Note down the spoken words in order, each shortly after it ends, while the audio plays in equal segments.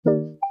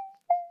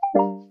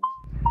Hello,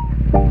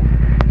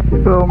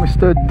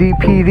 Mr.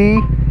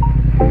 DPD.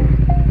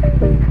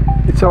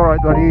 It's alright,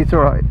 buddy, it's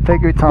alright.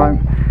 Take your time.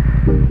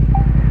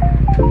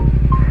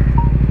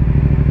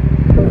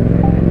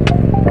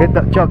 Get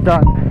that job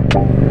done.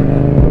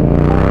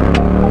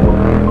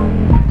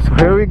 So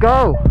here we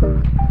go.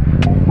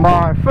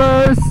 My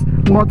first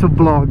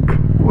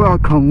motovlog.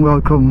 Welcome,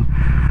 welcome.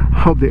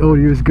 Hope the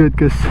audio is good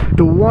because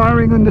the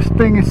wiring on this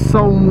thing is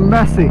so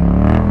messy.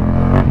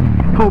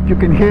 Hope you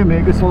can hear me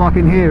because all I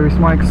can hear is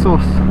my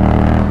exhaust.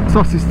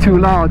 Exhaust is too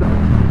loud.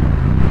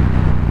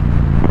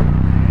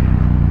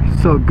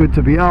 It's so good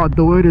to be out.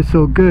 The weather is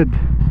so good,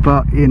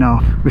 but you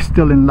know, we're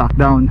still in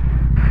lockdown.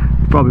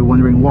 Probably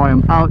wondering why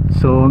I'm out,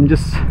 so I'm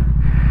just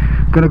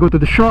gonna go to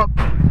the shop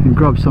and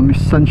grab some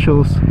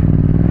essentials.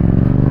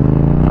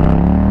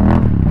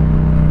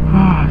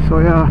 So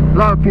yeah, a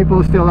lot of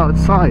people still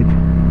outside.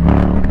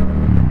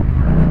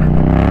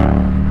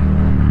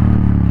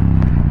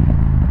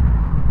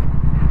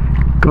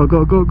 Go,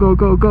 go, go, go,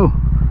 go, go.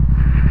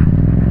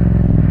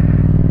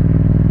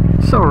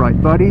 It's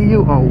alright, buddy,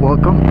 you are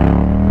welcome.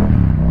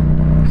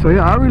 So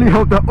yeah, I really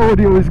hope the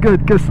audio is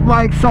good because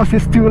my exhaust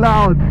is too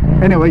loud.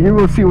 Anyway, you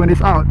will see when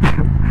it's out.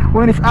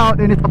 When it's out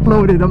and it's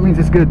uploaded, that means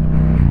it's good.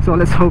 So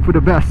let's hope for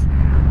the best.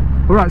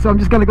 Alright, so I'm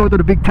just gonna go to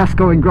the big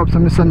Tesco and grab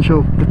some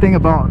essential. The thing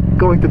about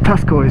going to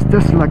Tesco is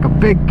there's like a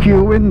big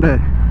queue in there.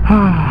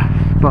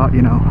 But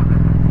you know,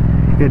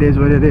 it is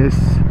what it is.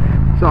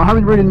 So I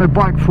haven't ridden my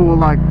bike for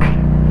like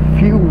a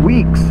few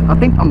weeks. I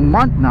think a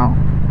month now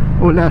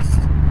or less.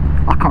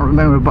 I can't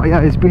remember, but yeah,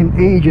 it's been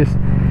ages.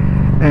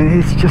 And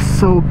it's just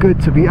so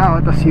good to be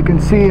out. As you can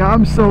see,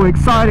 I'm so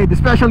excited,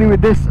 especially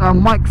with this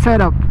mic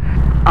setup.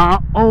 I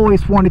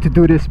always wanted to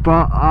do this,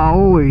 but I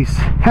always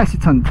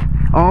hesitant.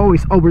 I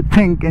always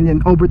overthink, and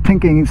then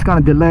overthinking is kind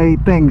of delay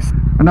things.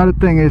 Another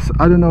thing is,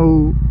 I don't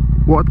know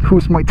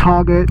who's my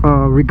target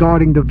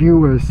regarding the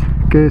viewers,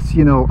 because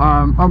you know,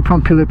 I'm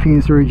from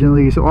Philippines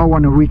originally, so I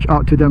want to reach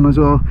out to them as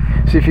well.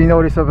 So if you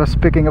notice, I was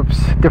speaking of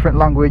different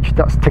language.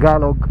 That's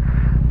Tagalog.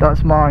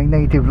 That's my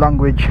native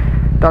language.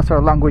 That's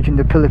our language in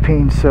the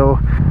Philippines. So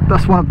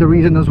that's one of the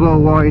reasons as well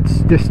why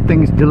this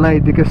thing is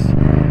delayed, because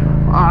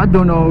I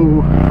don't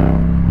know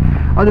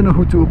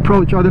who to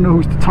approach. I don't know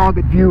who's the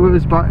target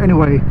viewers. But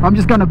anyway, I'm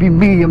just gonna be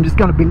me. I'm just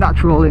gonna be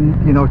natural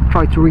and, you know,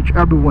 try to reach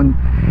everyone.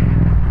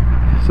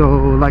 So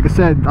like I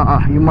said,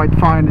 you might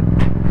find it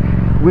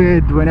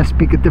weird when I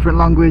speak a different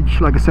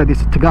language. Like I said,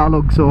 it's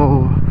Tagalog,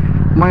 so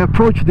my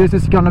approach to this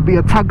is gonna be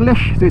a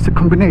Taglish. So it's a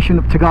combination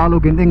of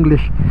Tagalog and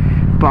English,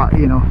 but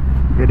you know,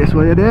 it is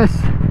what it is.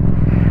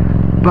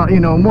 But you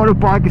know,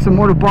 motorbike is a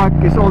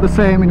motorbike. It's all the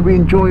same and we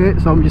enjoy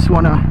it. So I just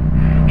wanna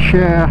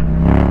share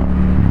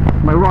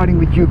my riding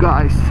with you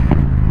guys.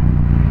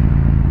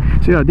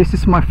 So yeah, this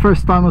is my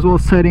first time as well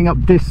setting up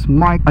this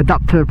mic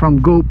adapter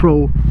from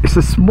GoPro. It's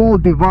a small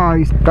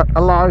device that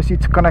allows you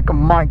to connect a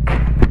mic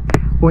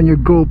on your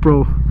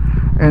GoPro,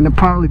 and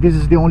apparently this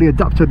is the only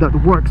adapter that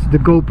works the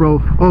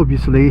GoPro,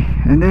 obviously.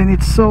 And then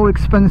it's so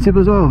expensive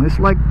as well. It's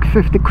like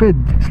 50 quid.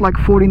 It's like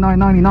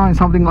 49.99,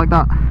 something like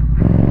that.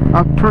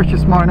 I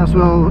purchased mine as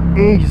well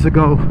ages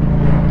ago,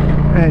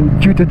 and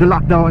due to the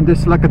lockdown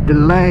there's like a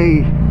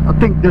delay. I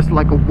think there's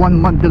like a 1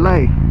 month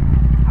delay.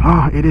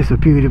 It is a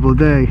beautiful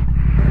day.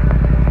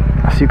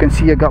 As you can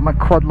see, I got my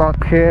quad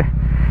lock here.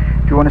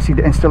 If you want to see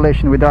the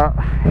installation with that,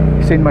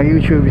 it's in my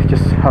YouTube.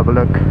 Just have a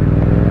look.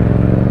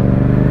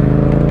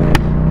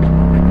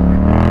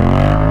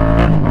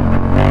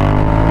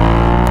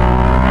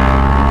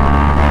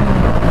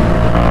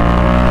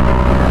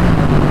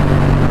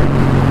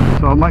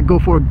 So I might go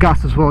for a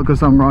gas as well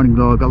because I'm running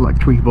low. I got like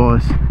 3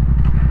 bars.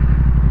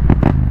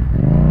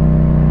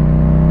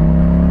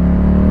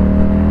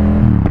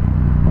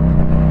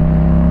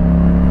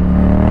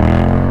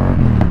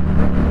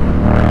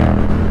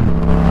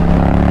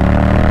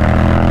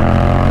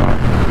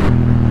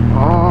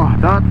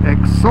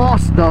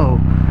 Exhaust though,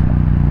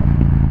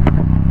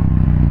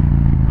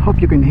 hope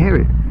you can hear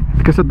it,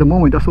 because at the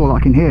moment that's all I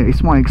can hear.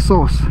 It's my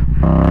exhaust. So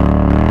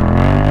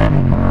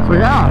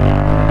yeah,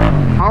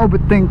 I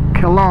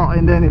overthink a lot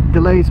and then it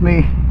delays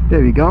me.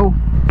 There we go.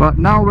 But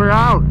now we're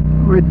out,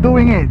 we're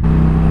doing it.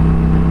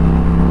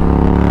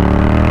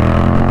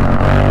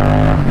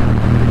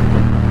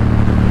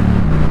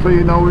 So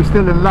you know, we're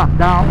still in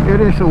lockdown.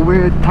 It is a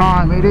weird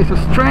time, it is a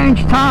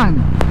strange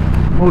time.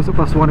 Most of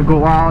us want to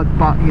go out,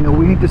 but you know,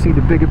 we need to see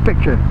the bigger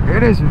picture.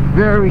 It is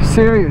very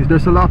serious.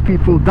 There's a lot of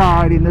people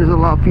died and there's a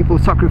lot of people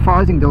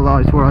sacrificing their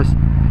lives for us.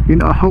 You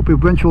know, I hope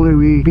eventually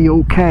we be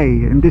okay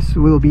and this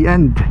will be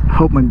end. I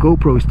hope my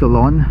GoPro is still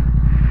on.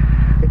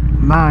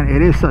 Man,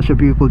 it is such a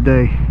beautiful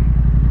day.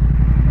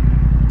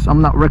 So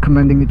I'm not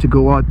recommending you to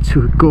go out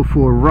to go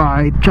for a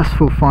ride just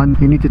for fun.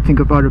 You need to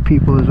think of other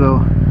people as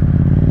well.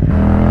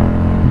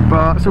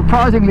 But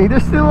surprisingly,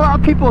 there's still a lot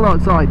of people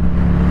outside.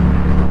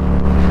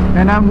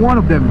 And I'm one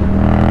of them.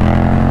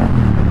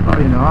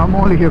 You know, I'm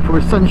only here for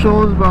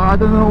essentials, but I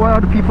don't know what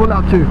other people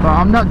are up to. But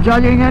I'm not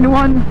judging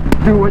anyone.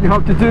 Do what you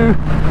have to do.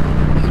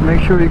 Just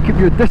make sure you keep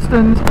your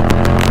distance.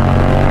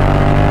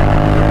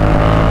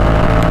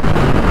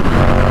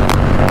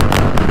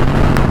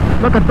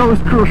 Look at those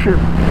cruise ships.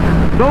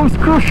 Those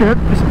cruise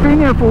ships has been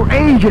here for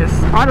ages.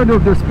 I don't know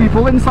if there's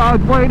people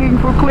inside waiting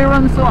for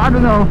clearance, so I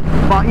don't know.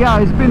 But yeah,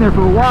 it's been there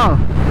for a while.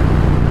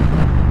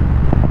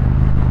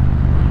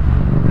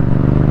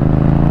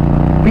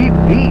 Beep,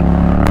 beep.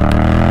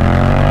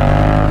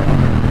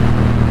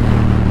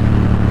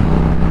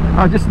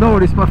 I just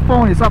noticed my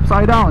phone is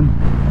upside down.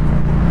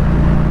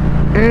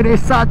 It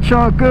is such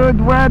a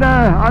good weather.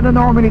 I don't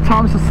know how many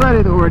times I said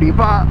it already,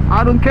 but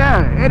I don't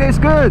care. It is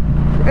good.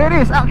 It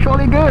is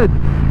actually good.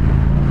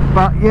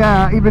 But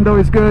yeah, even though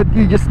it's good,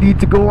 you just need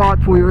to go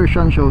out for your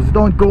essentials.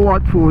 Don't go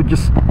out for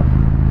just,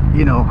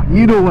 you know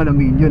what I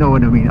mean. You know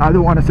what I mean. I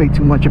don't want to say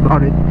too much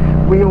about it.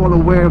 We're all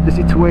aware of the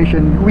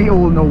situation. We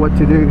all know what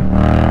to do.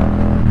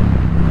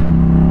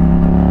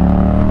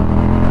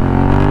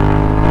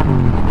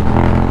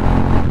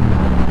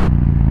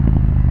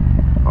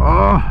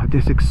 Oh,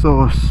 this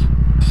exhaust.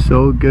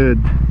 So good.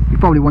 You're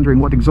probably wondering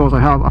what exhaust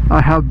I have.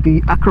 I have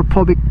the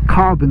Akrapovic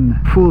carbon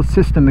full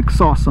system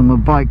exhaust on my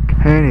bike,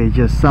 and it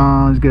just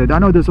sounds good. I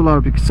know there's a lot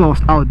of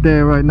exhaust out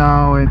there right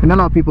now, and a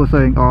lot of people are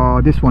saying,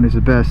 oh, this one is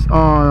the best,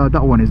 oh,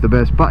 that one is the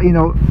best, but you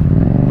know,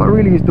 but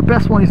really the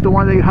best one is the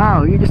one that you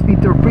have. You just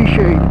need to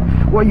appreciate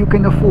what you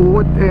can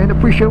afford and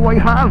appreciate what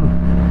you have.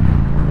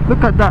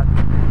 Look at that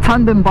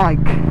tandem bike.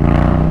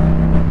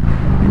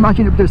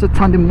 Imagine if there's a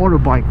tandem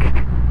motorbike.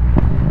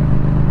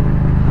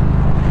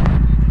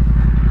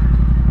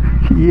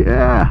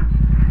 Yeah,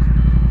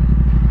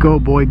 go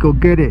boy, go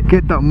get it,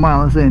 get that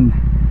miles in.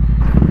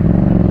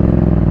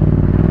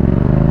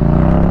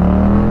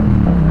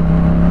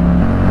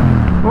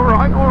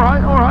 Alright,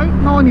 alright, alright,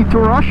 no need to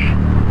rush.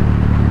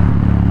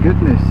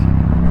 Goodness,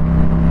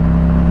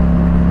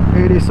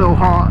 it is so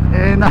hot,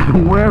 and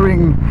I'm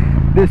wearing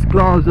these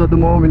gloves at the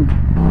moment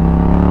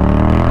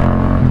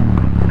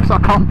because I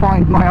can't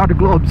find my other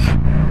gloves.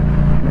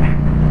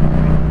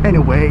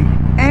 Anyway,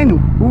 and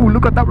ooh,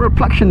 look at that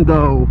reflection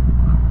though.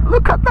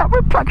 Look at that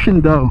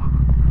reflection though.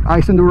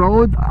 Ice on the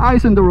road,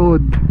 ice on the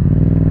road.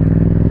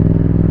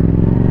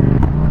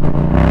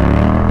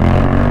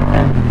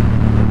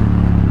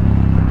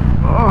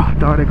 Oh,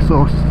 that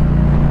exhaust.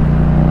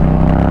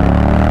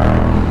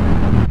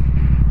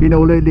 You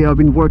know, lately I've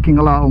been working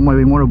a lot on my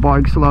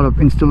motorbikes, a lot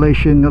of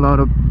installation, a lot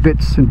of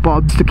bits and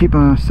bobs to keep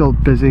myself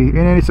busy,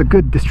 and it's a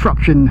good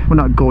distraction when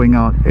not going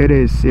out. It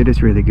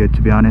is really good,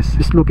 to be honest.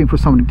 Just looking for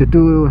something to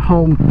do at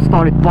home.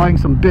 Started buying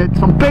some bits,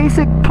 some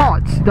basic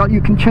parts that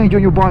you can change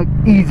on your bike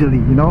easily,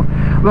 you know.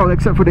 Well,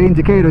 except for the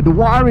indicator. The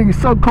wiring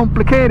is so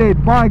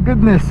complicated, my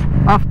goodness.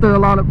 After a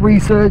lot of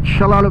research,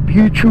 a lot of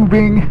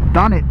YouTubing,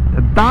 done it.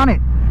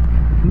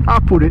 I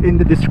put it in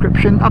the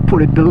description, I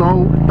put it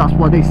below. That's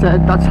what they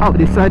said, that's how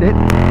they said it.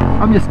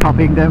 I'm just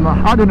copying them.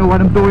 I don't know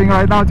what I'm doing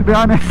right now, to be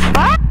honest.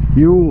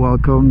 You're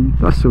welcome,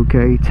 that's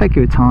okay, take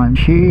your time.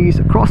 She's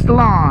across the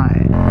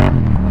line.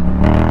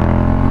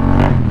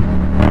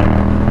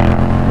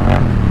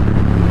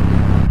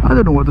 I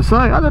don't know what to say,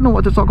 I don't know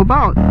what to talk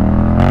about.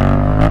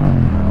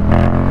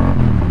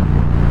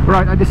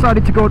 Right, I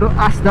decided to go to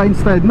Asda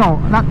instead. No,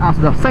 not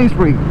Asda,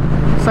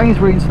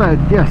 Sainsbury instead,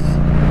 yes.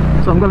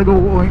 So I'm gonna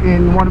go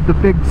in one of the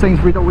big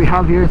Sainsbury that we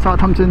have here in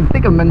Southampton. I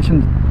think I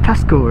mentioned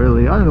Tesco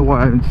earlier. I don't know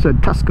why I said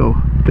Tesco.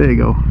 There you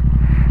go.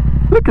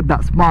 Look at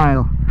that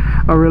smile.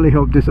 I really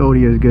hope this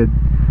audio is good,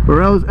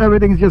 or else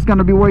everything's just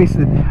gonna be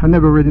wasted. I've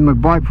never ridden my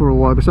bike for a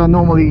while because I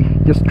normally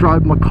just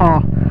drive my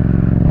car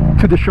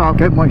to the shop,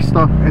 get my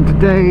stuff, and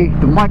today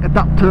the mic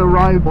adapter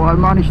arrived. Well, I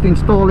managed to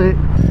install it.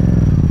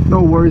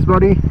 No worries,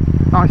 buddy.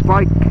 Nice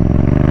bike.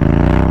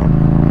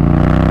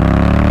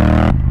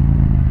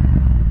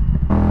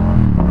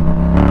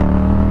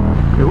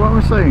 What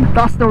I'm saying,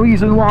 that's the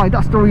reason why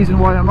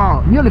I'm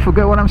out. Nearly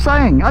forget what I'm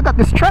saying. I got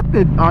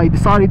distracted. I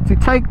decided to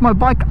take my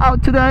bike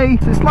out today.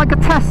 It's like a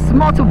test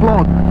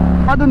motovlog.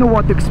 I don't know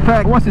what to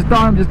expect. Once it's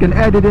done, I'm just gonna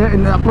edit it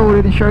and upload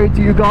it and share it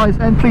to you guys,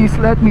 and please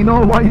let me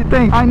know what you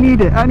think. I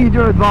need it, I need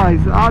your advice.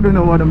 I don't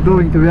know what I'm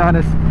doing, to be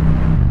honest.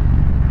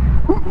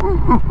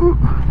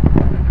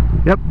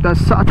 Yep, that's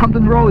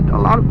Southampton Road, a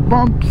lot of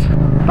bumps.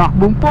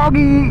 Takbong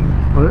pogi.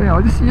 Well, you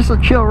know, this is just a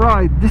chill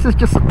ride. This is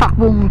just a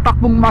takbong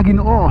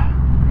maginoo.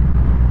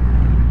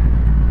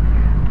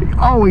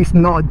 Always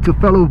nod to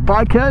fellow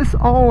bikers,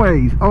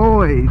 always.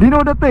 You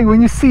know the thing,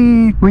 when you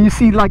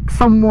see like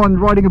someone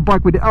riding a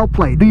bike with the L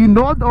plate, do you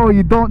nod or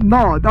you don't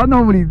nod? I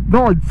normally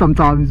nod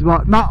sometimes,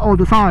 but not all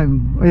the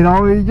time, you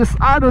know. You just,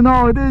 I don't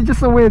know, it's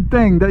just a weird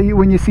thing that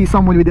when you see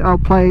someone with the L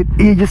plate,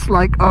 you're just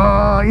like,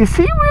 is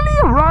he really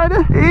a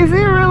rider? Is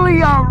he really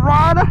a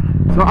rider?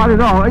 So I don't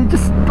know, it's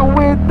just a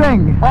weird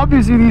thing.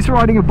 Obviously he's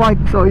riding a bike,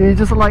 so you're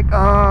just like,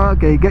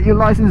 okay, get your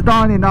license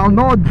done and I'll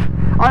nod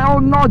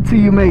to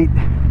you, mate.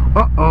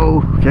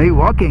 Uh-oh,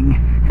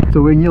 jaywalking.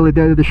 So we're nearly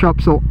there to the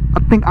shop, so I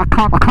think I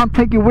can't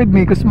take you with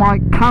me because my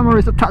camera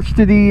is attached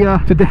to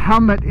the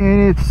helmet,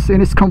 and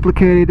it's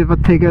complicated if I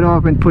take it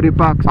off and put it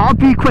back. So I'll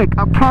be quick,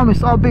 I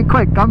promise I'll be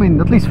quick. I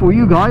mean, at least for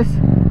you guys.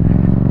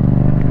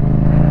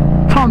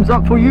 Thumbs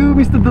up for you,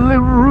 Mr.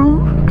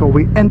 Deliveroo. So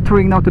we're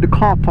entering now to the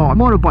car park,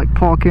 motorbike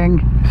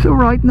parking. It's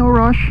alright, no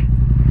rush.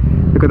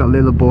 Look at that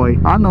little boy.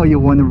 I know you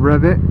want to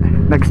rev it.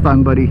 Next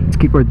time, buddy. Let's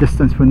keep our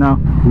distance for now.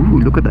 Ooh,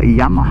 look at the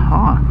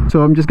Yamaha.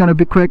 So I'm just gonna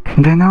be quick,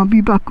 and then I'll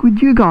be back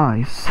with you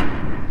guys.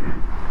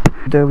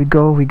 There we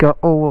go. We got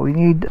all what we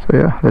need. So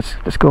yeah,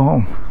 let's go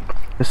home.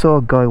 I saw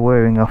a guy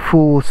wearing a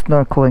full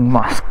snorkeling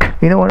mask.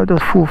 You know, one of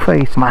those full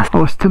face masks. I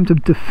was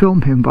tempted to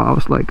film him, but I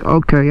was like,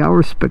 okay, I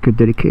respect your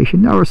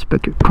dedication, I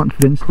respect your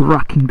confidence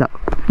rocking that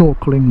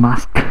snorkeling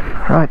mask.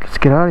 Right, let's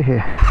get out of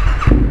here.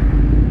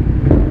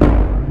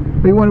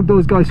 Be one of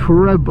those guys who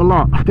rev a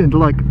lot, in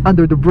like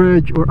under the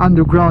bridge or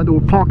underground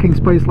or parking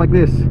space like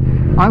this.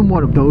 I'm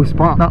one of those,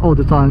 but not all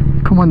the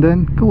time. Come on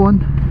then, go on.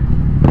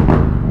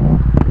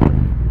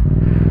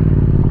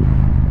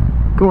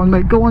 Go on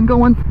mate, go on,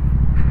 go on.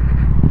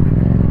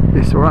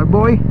 It's alright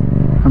boy.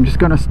 I'm just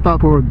gonna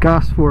stop for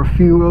gas, for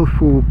fuel,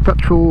 for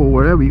petrol or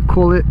whatever you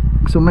call it.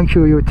 So make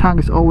sure your tank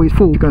is always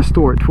full. You can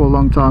store it for a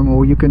long time,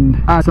 or you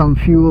can add some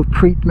fuel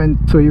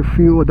treatment so your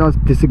fuel does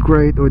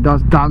disintegrate or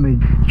does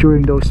damage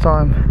during those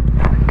times.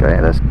 Okay,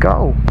 let's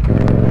go.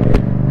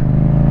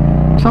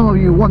 Some of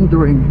you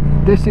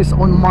wondering, this is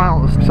on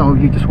miles. Some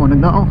of you just want to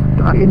know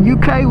that in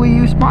UK we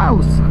use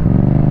miles.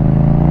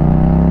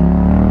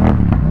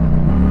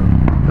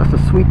 That's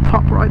a sweet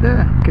top right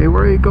there. Okay,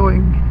 where are you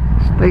going?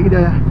 Stay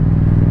there.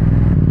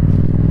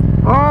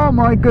 Oh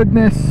my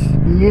goodness,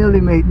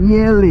 nearly mate,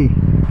 nearly.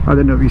 I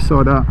don't know if you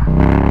saw that.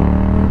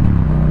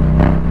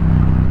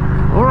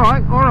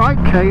 Alright,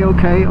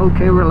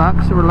 okay,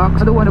 relax.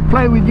 I don't want to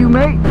play with you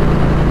mate.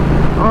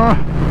 Oh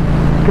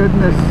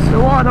goodness,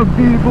 what a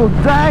beautiful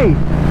day.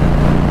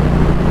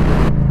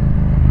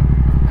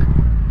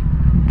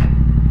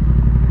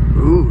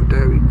 Ooh,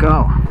 there we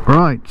go.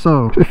 Right,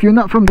 so if you're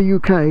not from the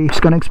UK, I'm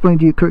just gonna explain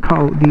to you quick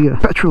how the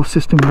petrol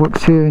system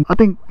works here. I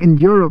think in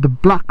Europe the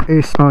black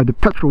is the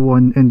petrol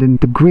one, and then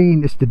the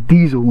green is the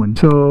diesel one.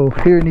 So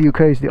here in the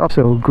UK is the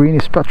opposite. So green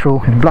is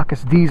petrol and black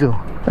is diesel,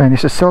 and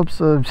it's a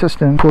self-serve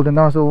system. Pull the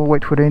nozzle,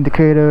 wait for the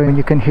indicator, and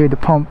you can hear the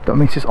pump. That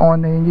means it's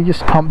on, and you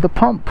just pump the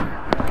pump.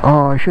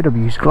 Oh, I should have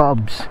used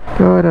gloves.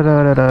 Oh,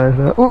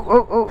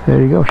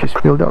 there you go, she's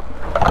filled up.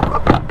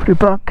 Put it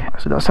back.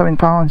 So that's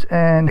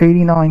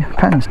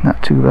 £7.89.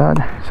 Not too bad.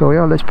 So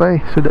yeah, let's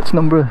pay. So that's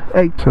number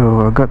 8.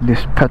 So I got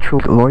this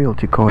petrol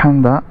loyalty card.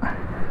 Hand that.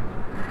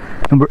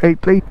 Number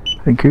 8 please.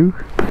 Thank you.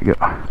 There you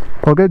go.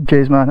 All good.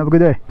 Cheers man, have a good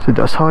day. So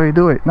that's how you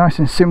do it. Nice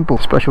and simple,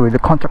 especially with the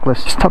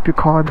contactless. Just tap your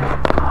card.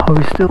 How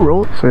we still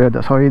roll. So yeah,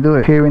 that's how you do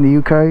it. Here in the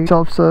UK,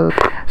 self-serve.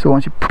 So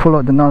once you pull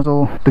out the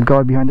nozzle, the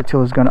guy behind the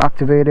till is going to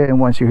activate it, and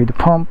once you hit the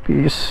pump,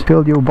 you just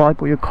fill your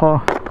bike or your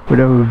car,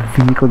 whatever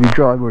vehicle you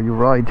drive or you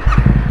ride.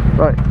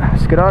 Right,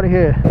 let's get out of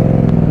here.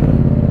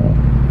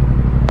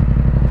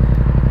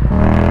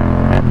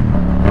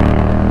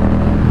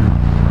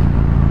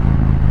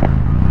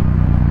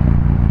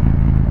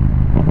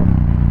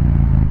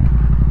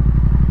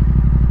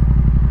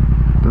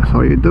 That's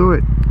how you do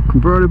it.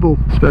 Convertible,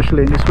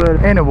 especially in this weather,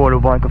 and a water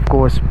bike of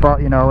course,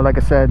 but you know, like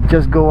I said,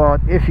 just go out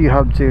if you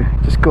have to.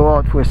 Just go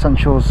out for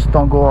essentials,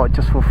 don't go out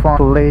just for fun,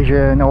 for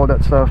leisure and all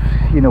that stuff.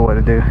 You know what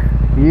to do.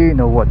 You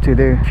know what to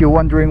do. If you're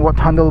wondering what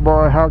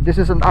handlebar I have, this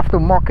is an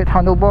aftermarket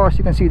handlebar. As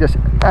you can see, this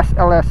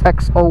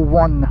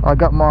SLS-X01. I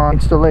got my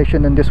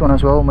installation in this one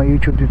as well, my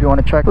YouTube, if you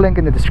want to check. Link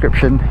in the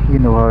description. You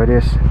know how it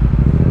is.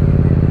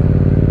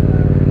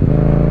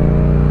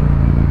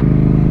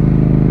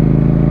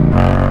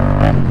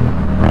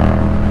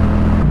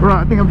 Right,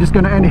 I think I'm just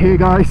going to end here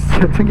guys.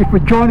 Thank you for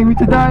joining me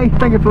today.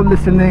 Thank you for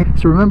listening.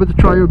 So remember to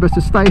try your best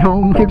to stay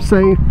home, keep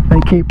safe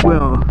and keep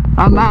well.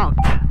 I'm out.